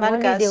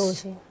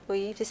Malagassy.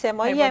 Oui, c'est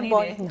moi, il y a un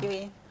bon.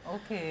 Oui.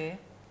 OK.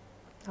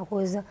 À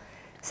cause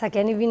ça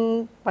qui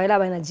vient par là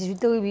dans 18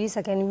 tribus,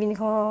 ça qui vient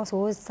comme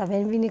chose, ça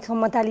vient comme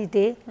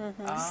mentalité,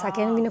 ça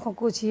qui vient comme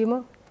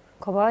coutume.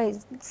 Comment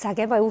ça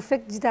qui pas au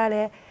fait dit à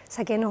l'air,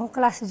 ça qui une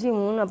classe du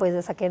monde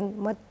après ça qui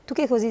tout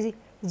quelque chose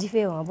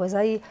différent. Après ça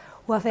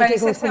on va faire quelque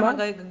chose comme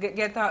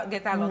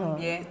guetalon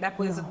bien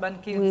d'après les autres bonnes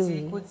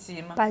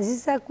coutumes. Pas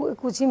juste ça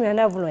coutume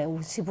là voulons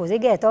ou supposé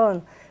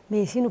gueton,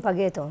 mais si nous pas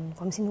gueton,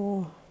 comme si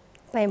nous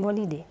pas une bonne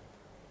idée.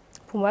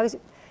 Pour moi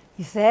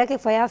il fait que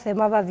faire faire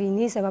m'a pas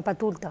venir, ça va pas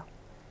tout le temps.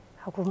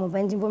 À cause mon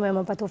ben dit pour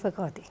moi pas tout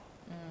fréquenter.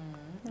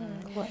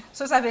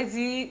 Ça veut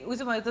dire vous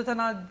avez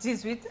totalement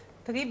 18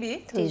 tribus.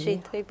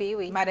 18 tribus,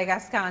 oui.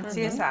 Malagassy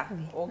entier, ça.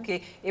 OK.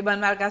 Et ben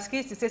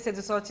Malagassy, c'est de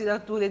sortir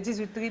dans tous les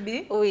 18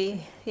 tribus? Oui.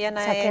 Il y en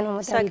a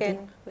chacun,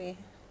 oui.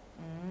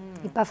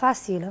 C'est pas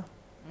facile.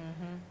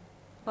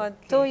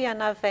 Tout, il y en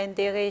a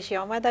 22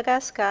 régions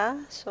Madagascar,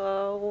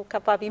 vous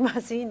capable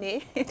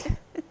d'imaginer.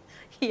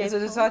 Ils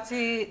ont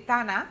sorti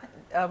Tana,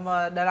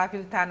 dans la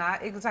ville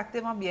Tana,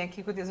 exactement bien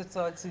qui côté ils ont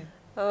sorti?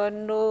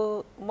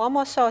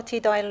 Moi, je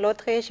sorti dans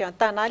l'autre région.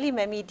 Tana,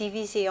 lui-même, est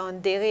divisé en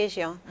 2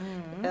 régions.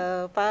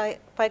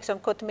 Par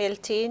exemple, côte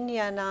Meltine, il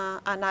y en a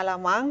en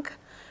Alamangue.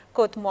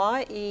 Côte moi,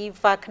 il y a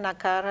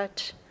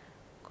Vaknakarat.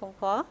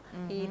 Comprends?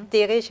 Il y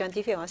a 2 régions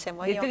différentes. C'est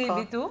moi. Des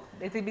tribus tout?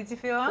 Des tribus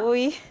différentes?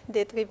 Oui,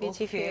 des tribus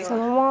différentes. C'est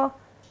moi,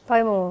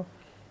 vraiment,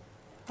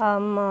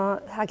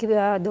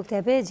 le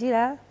docteur P dit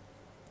là,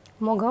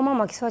 mon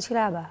grand-maman qui sorti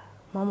là-bas,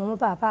 mon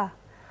papa,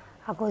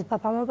 à cause de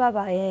papa, mon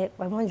papa, et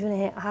moi, je suis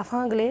en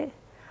anglais.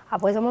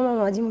 Après ça, maman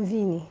m'a dit que je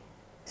viens.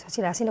 Sorti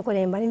là, si nous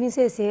connaissons bien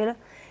Sesel,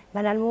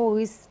 bien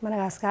Maurice,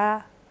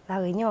 Madagascar, La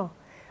Réunion.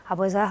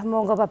 Après ça,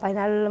 mon grand-papa est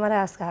dans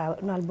Madagascar,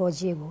 dans le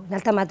Diego. Dans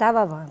le Tamata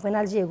avant, après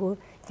dans le Diego,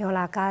 il fait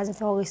la case, il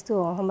fait un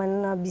restaurant, il fait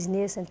un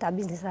business, un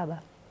business là-bas.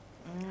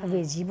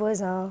 Avec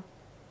 10 ans.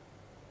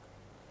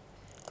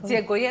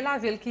 Diego, il y a la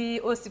ville qui est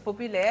aussi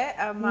populaire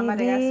à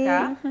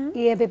Madagascar.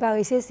 Il est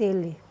préparé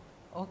Sesel.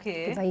 OK.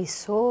 Il va y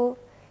sauter,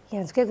 il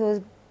y a quelque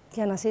chose. Qui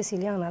est en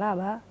Sicilien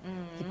là-bas,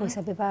 qui peut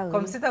s'appeler Paris.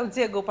 Comme si tu as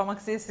Diego, pas moi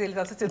que c'est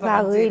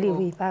Paris,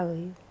 oui,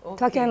 Paris.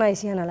 Toi qui en as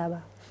ici,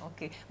 là-bas.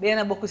 OK. Mais il y en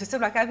a beaucoup, c'est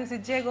la carte c'est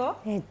Diego?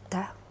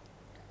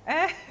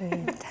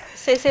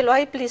 C'est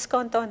là plus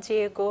content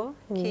Diego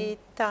qui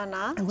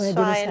Tana,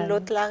 soit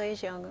l'autre la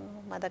région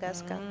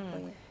Madagascar.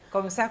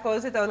 Comme ça, quand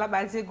tu es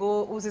là-bas,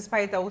 Diego, ou c'est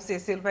pas ou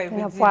c'est le pays.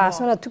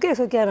 Poisson, tout quelque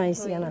chose qui est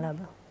ici,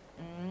 là-bas.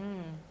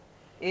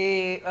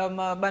 Et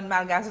bon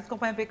Malagassy, tu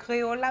comprends un peu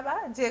créole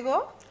là-bas,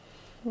 Diego?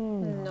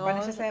 Non, pas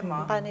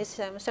nécessairement. Pas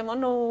nécessairement. C'est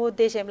mon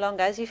deuxième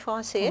langage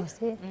français.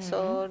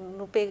 So,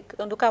 nous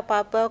sommes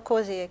capables de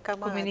causer,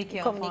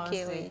 communiquer en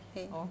français.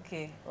 Oui.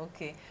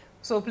 OK.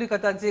 So, plus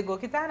content Diego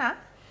qui t'a là?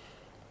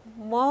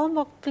 Moi, je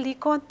suis plus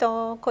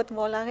content quand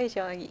la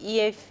région.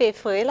 Il fait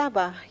frais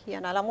là-bas. Il y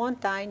en a la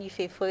montagne, il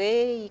fait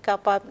frais.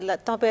 La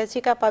température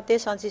est capable de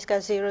descendre jusqu'à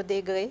 0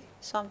 degrés,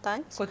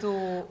 sometimes. Quand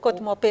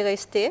je peux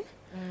rester.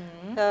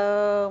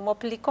 Je suis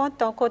plus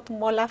content quand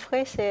je la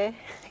fraîcheur.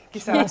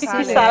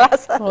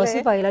 Moi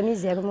aussi, par la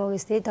misère, je suis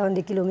resté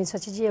 32 km sur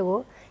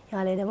Diego, il y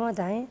a des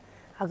montagnes,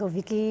 avec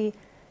Vicky,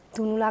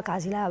 tout nous la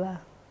case là-bas,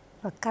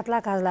 4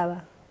 la case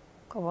là-bas.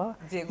 Comment?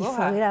 Diego,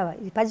 il là-bas.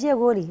 Il pas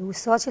Diego, il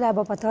sorti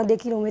là-bas pour 32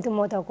 km, il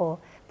monte encore.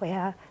 Pour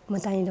la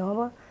montagne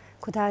d'en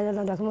quand tu as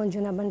l'endroit où on a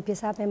une bonne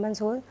pièce à peine,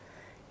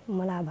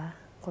 il est là-bas,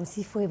 comme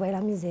s'il faut par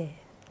la misère.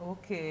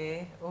 OK.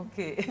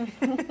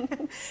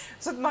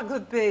 C'est de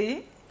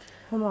pays?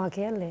 On manque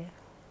elle.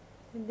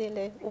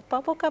 Ou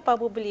pas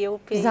capable d'oublier au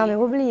pays. Jamais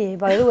oublié.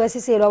 Par exemple, si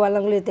c'est là ou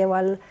l'Angleterre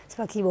ou c'est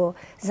pas qui bon.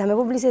 Jamais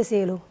oublié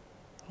c'est là.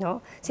 Non.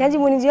 Si on dit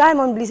mon dit ah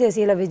mon oublié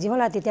c'est là, veut dire on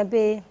la tête un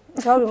peu.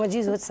 Ça on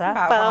dit autres ça.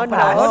 Pas en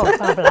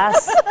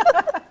place.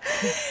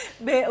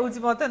 Mais au dit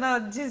maintenant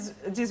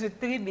 18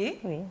 tribus.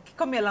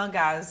 Combien de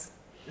langages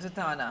je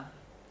t'en ai?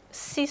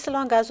 6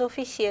 langages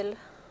officiels.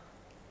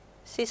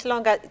 6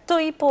 langages. Tout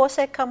pour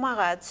ses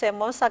camarades, c'est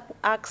mon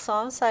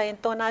accent, sa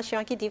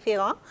intonation qui est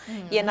différente.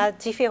 Il y en a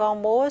différents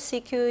mots,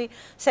 c'est que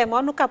c'est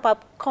moi nous capable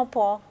de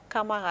comprendre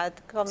camarades.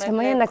 C'est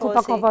moi il y en a qui ne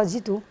comprennent pas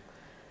du tout.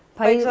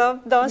 Par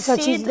exemple, dans le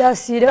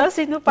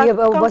sud, nous pas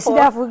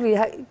comprendre.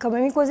 Quand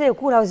même il cause le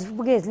coup là, vous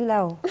pouvez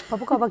là, pas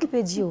pourquoi qui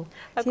peut dire.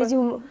 Je dis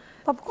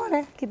pas pourquoi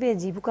qui peut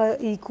dire, pourquoi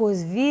il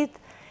cause vite.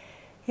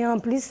 Et en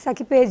plus ça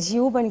qui peut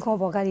dire pas ni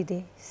comprendre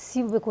qualité.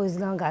 Si vous cause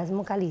langage,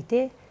 mon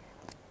qualité.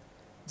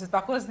 Vous n'êtes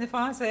pas cause de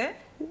français?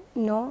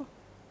 Non.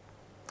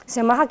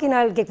 C'est moi qui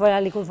n'ai quelquefois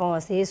à l'école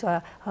français,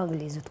 soit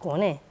anglais, je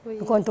connais.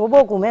 Je connais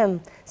beaucoup même.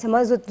 C'est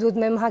moi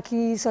même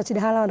qui sortent de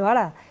l'endroit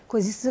là.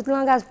 Cause c'est autre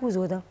langage pour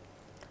eux.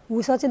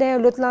 Vous sortez de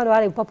l'autre endroit,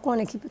 vous ne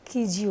pouvez pas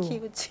qui dit. Vous ne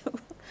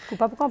pouvez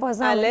pas comprendre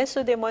ça. Allez, se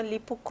demande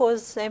pour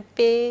cause un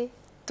peu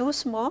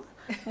doucement.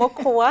 Moi,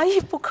 crois,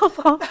 il faut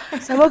comprendre.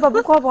 C'est moi pas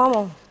pour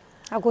comprendre.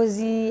 À cause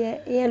il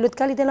y a l'autre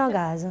qualité de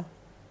langage.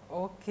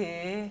 OK.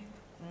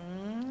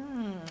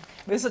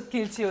 Mais cette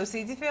culture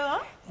aussi différent?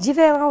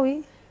 Différent,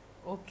 oui.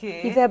 OK.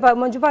 Il fait pas,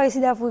 moi je parle ici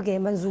d'Africain,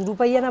 mais Zoulou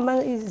pas y en a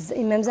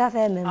les mêmes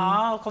affaires même.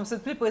 Ah, comme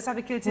c'est plus pour ça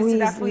avec culture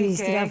sud-africaine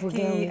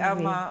qui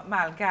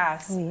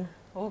Malgassy. Oui.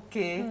 Ok.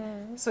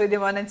 So, il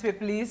demande un petit peu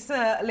plus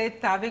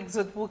l'état avec les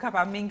autres pour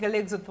capable mingler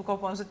avec les autres pour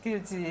comprendre ce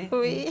qu'ils disent.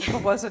 Oui. Pour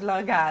comprendre ce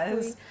langage.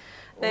 Oui.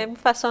 Même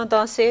façon de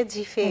danser est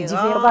différente.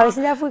 Différent. Par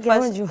ici, l'Africain,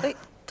 on dit. Oui,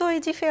 tout est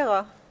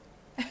différent.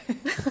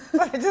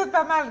 Ça veut dire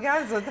pas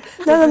malgache.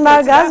 Non,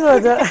 malgache.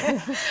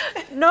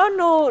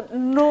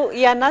 Non, il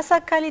y en a sa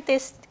qualité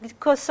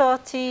qui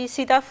sorti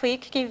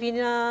Sud-Afrique qui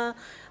vient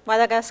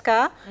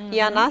Madagascar. Il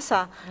y en a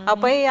ça.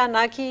 Après, il y en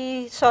a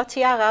qui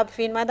sorti arabe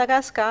viennent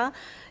Madagascar.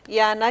 Il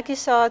y en a qui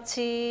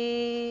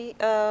sorti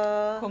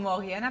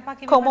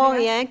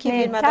comorien qui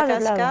viennent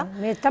Madagascar.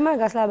 Mais tu as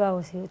Malgasse là-bas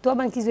aussi. Toi,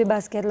 qui joues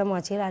basket, la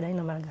moitié là,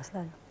 dans Malgasse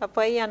là.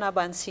 Après, il y en a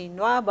ban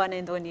chinois, ban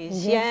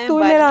indonésien. Tout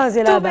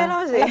mélangé là-bas. Tout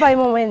mélangé. Là-bas, il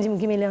y a un monde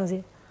qui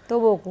mélange. Tout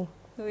beaucoup.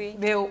 Oui.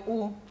 Mais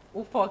où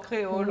pas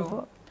créole?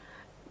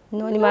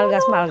 Non, ni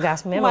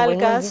Malgasse même.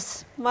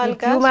 Malgasse.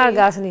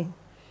 Malgasse.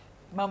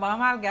 Maman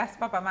malgache,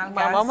 papa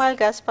malgache. Maman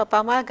malgache,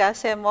 papa malgache,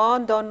 c'est moi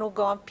dans nos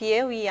grands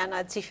pieds, oui, il y en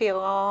a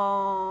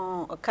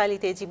différentes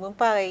qualités du monde,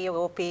 pareil,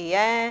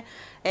 européen,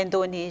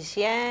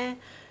 indonésien,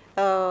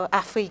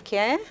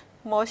 africain.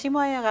 Moi aussi,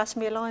 moi, il y a une race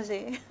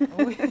mélangée.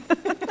 Oui.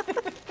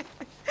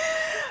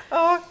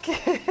 Ok.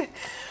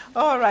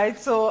 All right,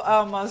 so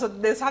ça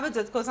veut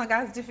dire que c'est un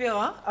cas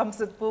différent.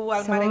 C'est pour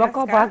Madagascar. C'est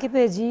comprendre qui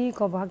peut dire,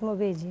 comprendre qui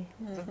peut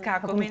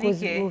dire.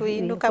 Communiquer.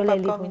 Oui, nous sommes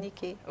capables de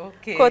communiquer.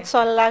 Quand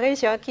sont la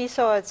région qui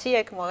sortit,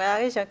 avec moi, la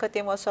région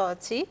côté moi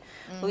sorti,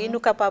 oui, nous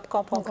sommes capables de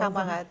comprendre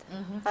camarades.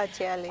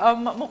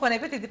 Je connais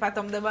peut-être pas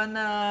tomber devant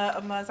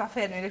ça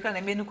fait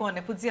mais nous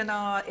connaissons pour dire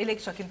dans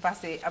l'élection qui est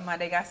passée à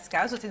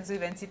Madagascar, je suis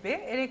suivi un petit peu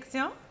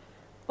élection.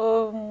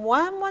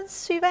 Moi, je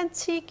suis un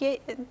petit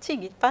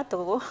pas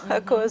trop,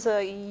 parce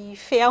qu'il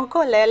fait en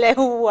colère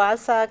ou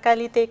sa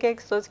qualité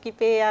quelque chose qui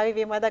peut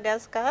arriver à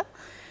Madagascar.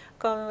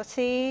 Comme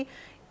si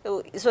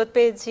les autres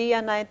pays disent qu'il y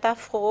en a une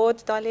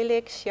fraude dans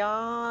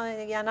l'élection,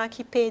 il y en a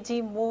qui paient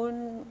du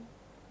monde.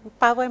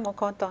 Pas vraiment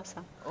content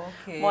ça.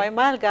 Okay. Moi,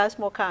 malgré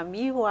mon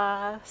ami,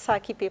 ça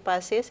qui peut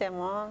passer, c'est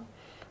moi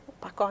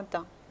pas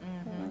content.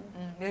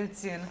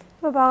 Eltine.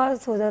 Je ne parle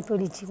pas de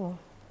politique.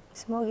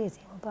 C'est moi qui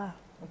parle.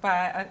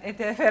 Pas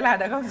interférer là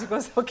comme du coup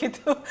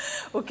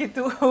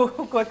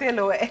tout côté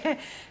là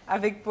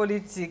avec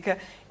politique.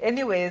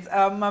 Anyways,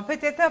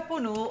 peut-être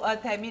pour nous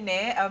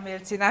terminer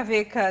Meltine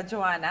avec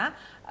Joanna,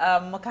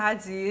 moi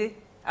dit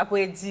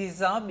après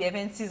 10 ans, bien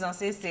 26 ans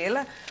Cécile,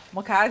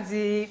 moi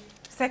dit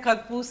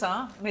 50%,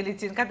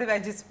 Meltine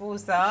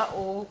 90%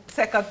 ou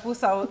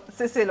 50%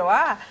 Cécile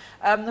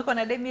là. Nous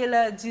connaissons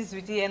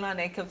 2018 il y en a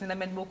qui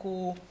amène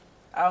beaucoup.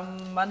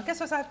 Qu'est-ce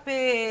que ça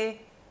fait?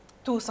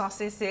 Tous en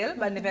Cécile,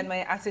 un événement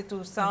assez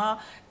touchant,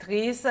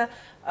 triste.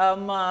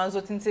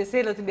 Zotin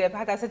Cécile, l'autre bien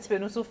partager un petit peu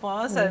nos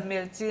souffrances.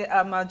 Melti,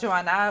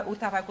 Joanna, où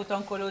tu as un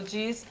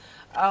oncologiste,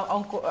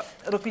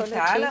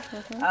 l'hôpital.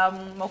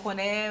 Je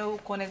connais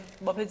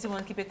beaucoup de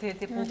monde qui peut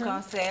être pour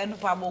cancer, nous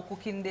voyons beaucoup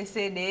qui sont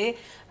décédés.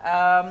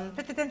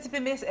 Peut-être un petit peu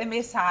un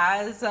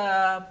message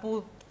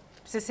pour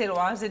Cécile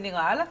en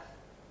général.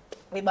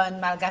 Et ben,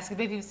 malgré ce qui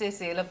peut vivre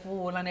Cécile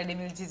pour l'année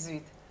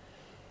 2018.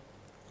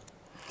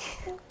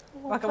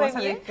 On va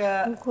commencer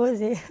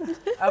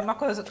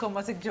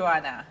avec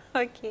Joanna.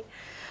 Ok.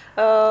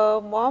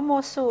 Moi,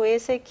 mon souhait,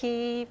 c'est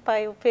qu'il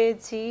peut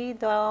dire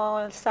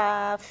dans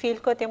sa file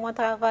côté mon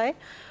travail,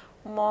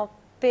 mon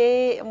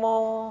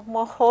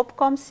hope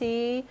comme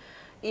si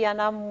il y en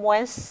a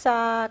moins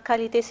sa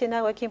qualité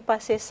scénario qui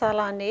passe ça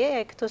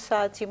l'année et tout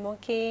ça, du monde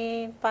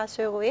qui passe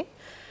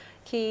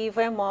qui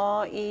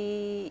vraiment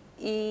il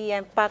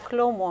impacte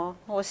le monde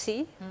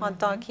aussi en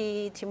tant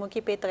que monde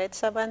qui peut traiter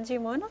ça du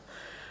monde.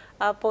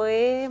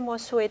 Après, je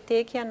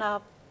souhaitais qu'il y en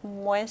a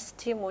moins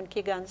de monde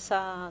qui gagne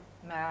sa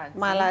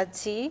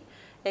maladie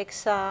et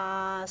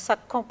sa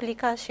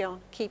complication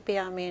qui peut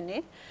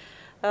amener.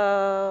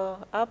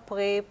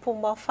 Après, pour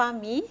ma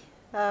famille,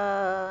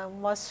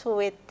 je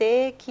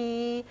souhaitais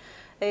qu'ils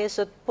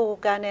pour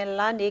gagner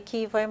l'année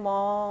qui est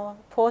vraiment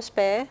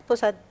prospère, pour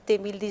ça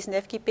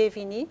 2019 qui peut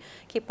venir,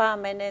 qui peut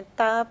amener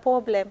un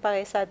problème par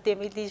ça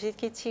 2018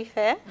 qui t'y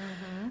fait.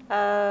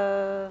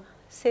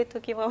 C'est tout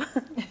qui m'a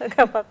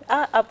capable.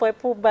 Après,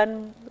 pour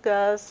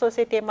la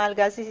société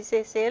Malagassy,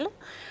 Sesel,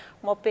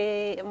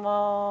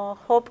 mon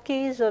hope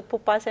qu'ils pour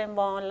passer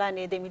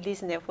l'année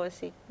 2019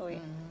 aussi. Oui.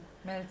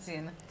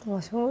 Merci. Moi,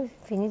 je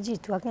finis de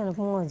tout, quand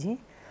on dit,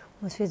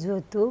 je fais du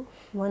retour,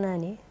 mon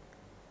année.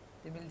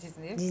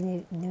 2019?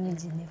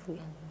 2019, oui.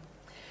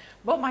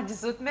 Bon, je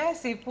dis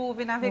merci pour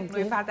venir avec nous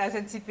et partager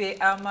un petit peu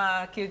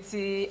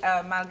culture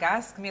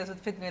malgache, mais aussi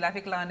fait nous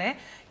avec l'année,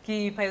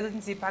 qui par exemple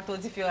n'est pas trop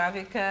différent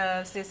avec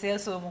Cécile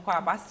sur mon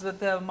quoi, parce que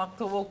je manque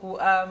beaucoup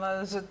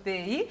d'autres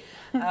pays.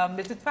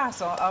 De toute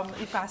façon,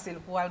 il est facile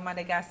pour le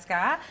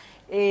Madagascar.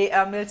 Et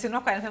Meltine,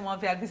 quand même, on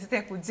vient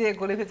visiter pour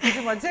Diego. Le fait que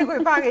Diego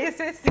est pareil,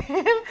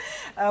 Cécile.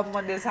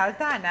 Mon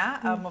desaltana,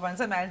 mon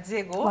venir mal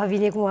Diego. On va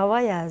venir comme un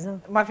voyage.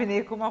 On va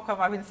venir comme on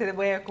va venir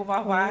célébrer, comme on va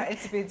voir un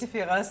petit peu de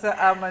différence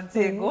à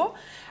Diego.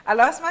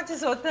 Alors, ce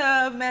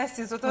matin,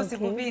 merci aussi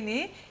pour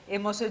venir. Et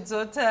moi, je dis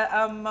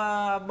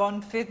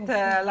bonne fête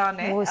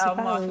l'année.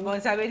 Bon,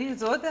 ça veut dire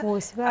les autres,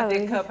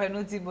 avec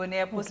nous dire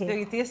bonheur,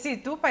 prospérité,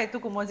 surtout, pas tout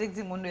comme on dit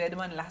que nous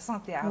demande la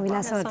santé avant. Oui,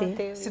 la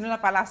santé. Si nous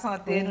n'avons pas la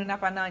santé, nous n'avons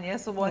pas rien.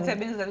 Souvent,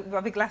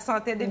 avec la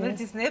santé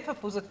 2019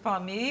 pour votre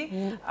famille.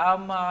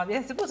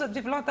 Merci pour votre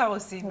vivre longtemps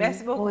aussi.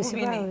 Merci beaucoup pour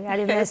venir.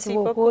 Allez, merci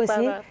beaucoup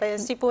aussi.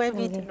 Merci pour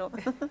inviter nous.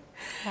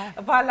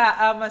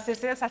 Voilà, c'est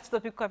ça, c'est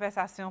TOPIK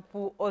conversation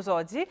pour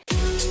aujourd'hui.